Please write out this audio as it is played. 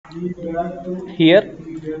Here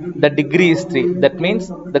the degree is 3. That means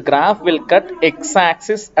the graph will cut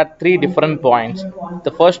x-axis at 3 different points.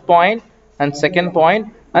 The first point and second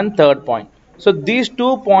point and third point. So these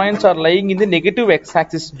 2 points are lying in the negative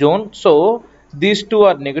x-axis zone. So these 2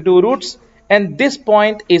 are negative roots and this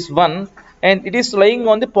point is 1 and it is lying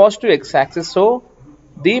on the positive x-axis. So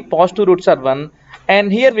the positive roots are 1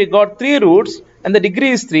 and here we got 3 roots and the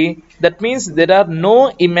degree is 3. That means there are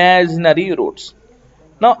no imaginary roots.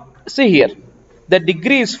 Now see here, the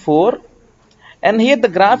degree is 4 and here the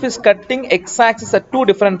graph is cutting x-axis at 2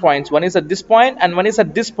 different points. One is at this point and one is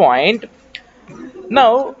at this point.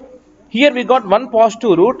 Now here we got one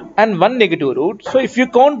positive root and one negative root. So if you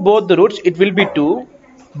count both the roots, it will be 2.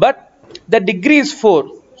 But the degree is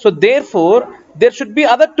 4. So therefore there should be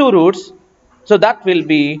other 2 roots. So that will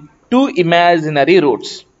be 2 imaginary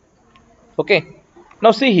roots. Okay.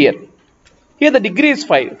 Now see here. Here the degree is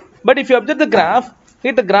 5. But if you observe the graph,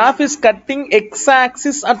 here the graph is cutting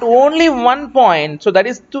x-axis at only one point. So that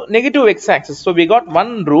is to negative x-axis. So we got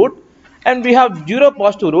one root and we have 0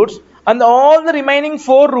 positive roots and all the remaining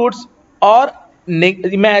 4 roots are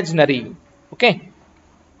imaginary. Okay.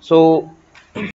 So